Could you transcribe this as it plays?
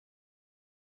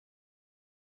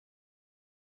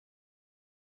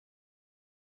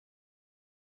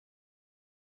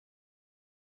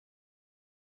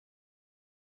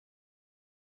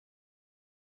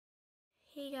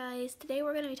Hey guys, today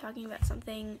we're going to be talking about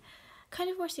something kind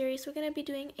of more serious. We're going to be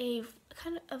doing a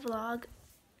kind of a vlog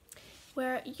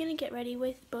where you're going to get ready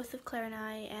with both of Claire and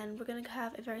I, and we're going to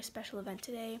have a very special event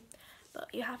today,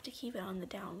 but you have to keep it on the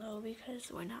down low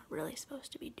because we're not really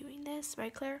supposed to be doing this,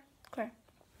 right Claire? Claire?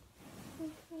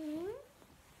 Mm-hmm.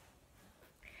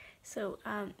 So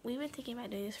we've been thinking about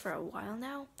doing this for a while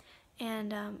now,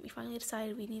 and we finally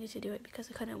decided we needed to do it because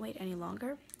we couldn't wait any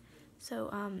longer.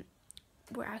 So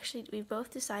we both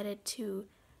decided to,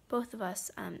 both of us,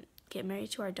 get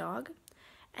married to our dog,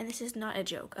 and this is not a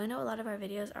joke. I know a lot of our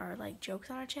videos are like jokes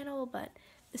on our channel, but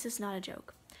this is not a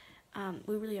joke.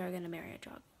 We really are gonna marry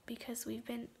our dog because we've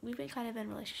been kind of in a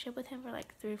relationship with him for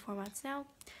like 3 or 4 months now,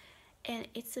 and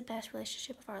it's the best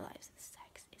relationship of our lives. The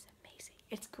sex is amazing.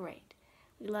 It's great.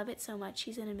 We love it so much.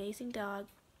 He's an amazing dog.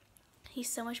 He's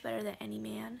so much better than any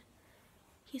man.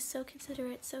 He's so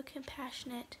considerate, so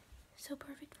compassionate, so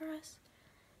perfect for us.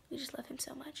 We just love him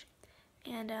so much.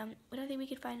 And we don't think we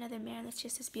could find another man that's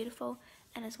just as beautiful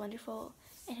and as wonderful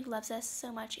and who loves us so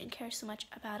much and cares so much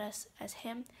about us as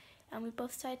him. And we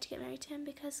both decided to get married to him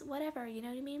because whatever, you know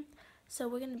what I mean? So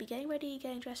we're going to be getting ready,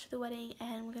 getting dressed for the wedding,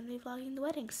 and we're going to be vlogging the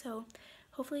wedding. So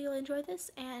hopefully you'll enjoy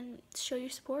this and show your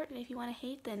support. And if you want to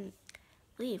hate, then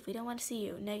leave. We don't want to see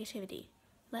you. Negativity.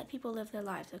 Let people live their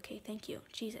lives, okay? Thank you.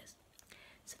 Jesus.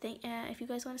 So if you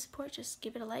guys want to support, just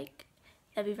give it a like.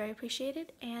 That'd be very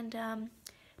appreciated. And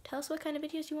tell us what kind of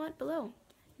videos you want below.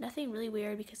 Nothing really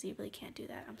weird because you really can't do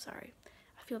that. I'm sorry.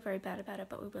 I feel very bad about it,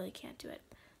 but we really can't do it.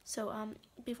 So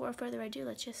before further ado,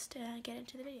 let's just get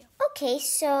into the video. Okay,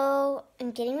 so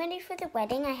I'm getting ready for the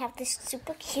wedding. I have this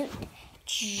super cute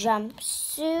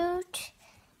jumpsuit.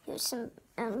 Here's some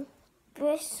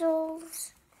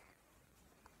bristles.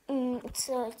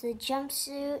 So it's a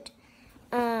jumpsuit.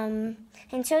 And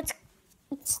so it's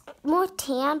more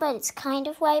tan, but it's kind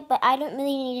of white. But I don't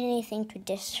really need anything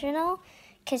traditional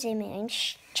because I'm marrying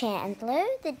Chandler,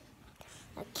 a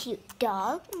cute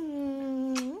dog.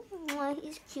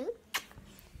 He's cute,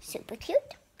 super cute.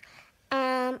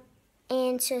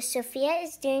 And so Sophia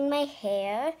is doing my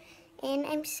hair, and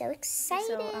I'm so excited.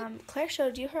 So Claire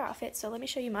showed you her outfit, so let me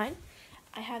show you mine.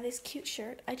 I have this cute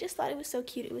shirt. I just thought it was so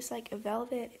cute. It was like a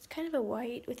velvet. It's kind of a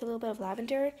white with a little bit of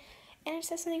lavender, and it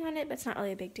says something on it, but it's not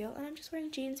really a big deal. And I'm just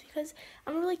wearing jeans because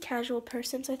I'm a really casual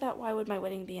person, so I thought, why would my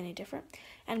wedding be any different?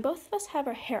 And both of us have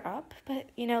our hair up, but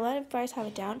you know, a lot of brides have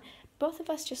it down. Both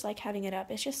of us just like having it up.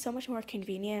 It's just so much more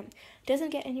convenient. It doesn't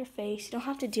get in your face. You don't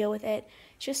have to deal with it.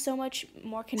 It's just so much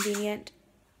more convenient.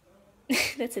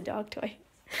 That's a dog toy.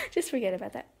 Just forget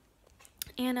about that.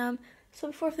 And so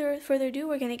before further ado,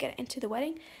 we're going to get into the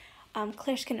wedding.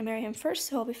 Claire's going to marry him first,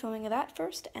 so I'll be filming that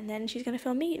first, and then she's going to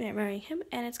film me marrying him,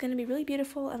 and it's going to be really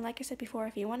beautiful. And like I said before,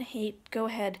 if you want to hate, go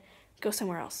ahead, go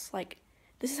somewhere else. Like,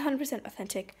 this is 100%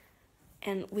 authentic,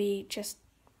 and we just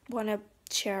want to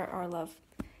share our love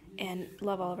and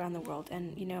love all around the world.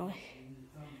 And, you know,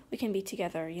 we can be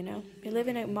together, you know. We live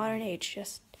in a modern age,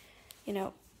 just, you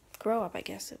know, grow up, I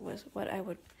guess it was what I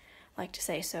would like to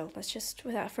say. So let's just,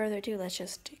 without further ado, let's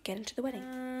just get into the wedding.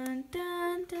 Dun,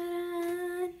 dun,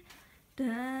 dun,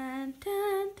 dun,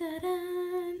 dun, dun,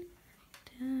 dun,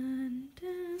 dun,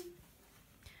 dun.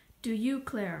 Do you,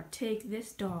 Claire, take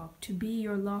this dog to be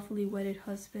your lawfully wedded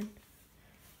husband?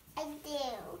 I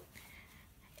do.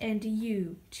 And do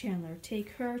you, Chandler,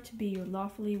 take her to be your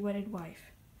lawfully wedded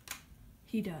wife?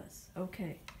 He does.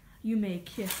 Okay. You may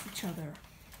kiss each other.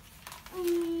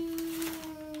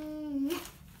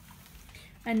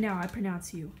 And now I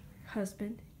pronounce you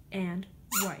husband and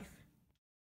wife.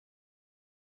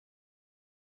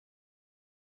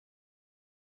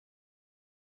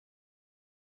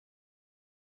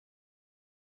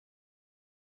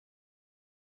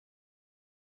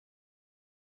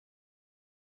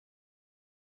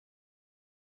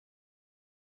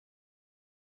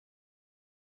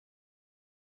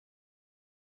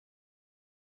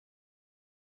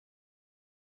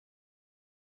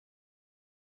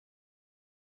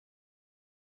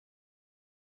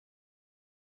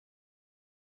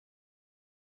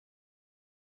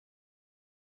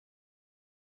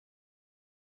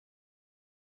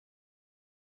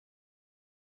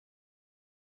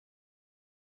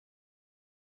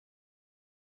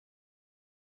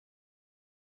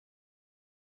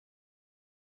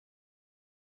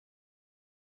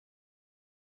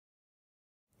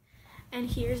 And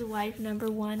here's wife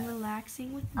number 1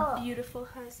 relaxing with beautiful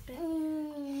husband.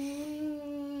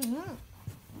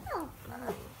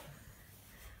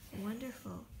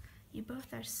 Wonderful. You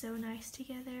both are so nice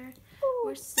together.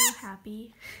 We're so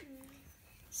happy.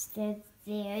 So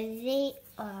there they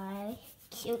are.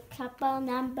 Cute couple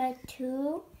number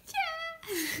 2.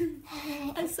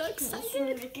 I'm so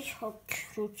excited. Look at how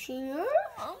cute she is.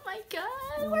 Oh my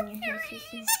god, we're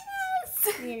fairies!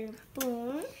 Little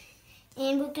spoon.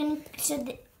 And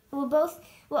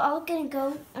we're all gonna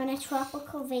go on a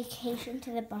tropical vacation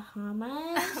to the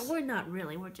Bahamas. We're not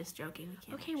really. We're just joking. We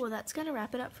can't. Okay, well that's gonna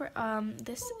wrap it up for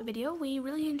this video. We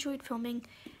really enjoyed filming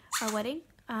our wedding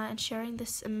and sharing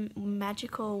this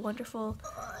magical, wonderful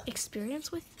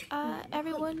experience with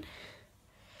everyone.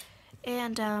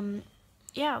 And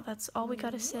yeah, that's all we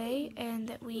gotta say, and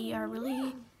that we are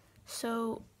really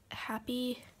so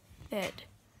happy that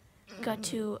we got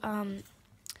to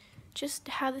just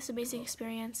have this amazing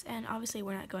experience. And obviously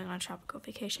we're not going on a tropical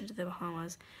vacation to the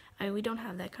Bahamas. I mean, we don't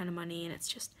have that kind of money, and it's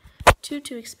just too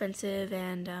expensive,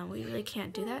 and we really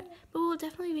can't do that. But we'll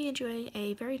definitely be enjoying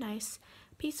a very nice,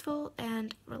 peaceful,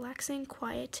 and relaxing,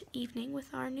 quiet evening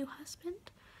with our new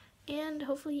husband, and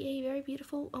hopefully a very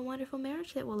beautiful and wonderful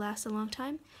marriage that will last a long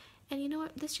time. And you know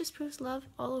what? This just proves love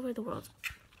all over the world.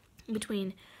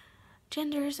 Between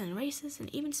genders and races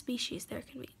and even species, there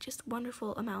can be just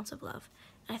wonderful amounts of love.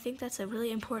 And I think that's a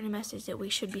really important message that we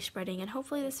should be spreading, and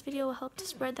hopefully this video will help to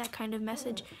spread that kind of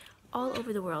message all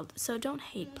over the world. So don't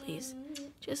hate, please.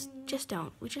 Just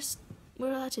don't.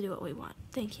 We're allowed to do what we want.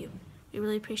 Thank you. We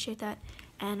really appreciate that.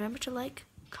 And remember to like,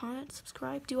 comment,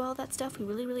 subscribe, do all that stuff. We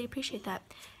really appreciate that.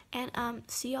 And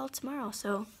see y'all tomorrow.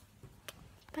 So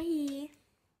bye.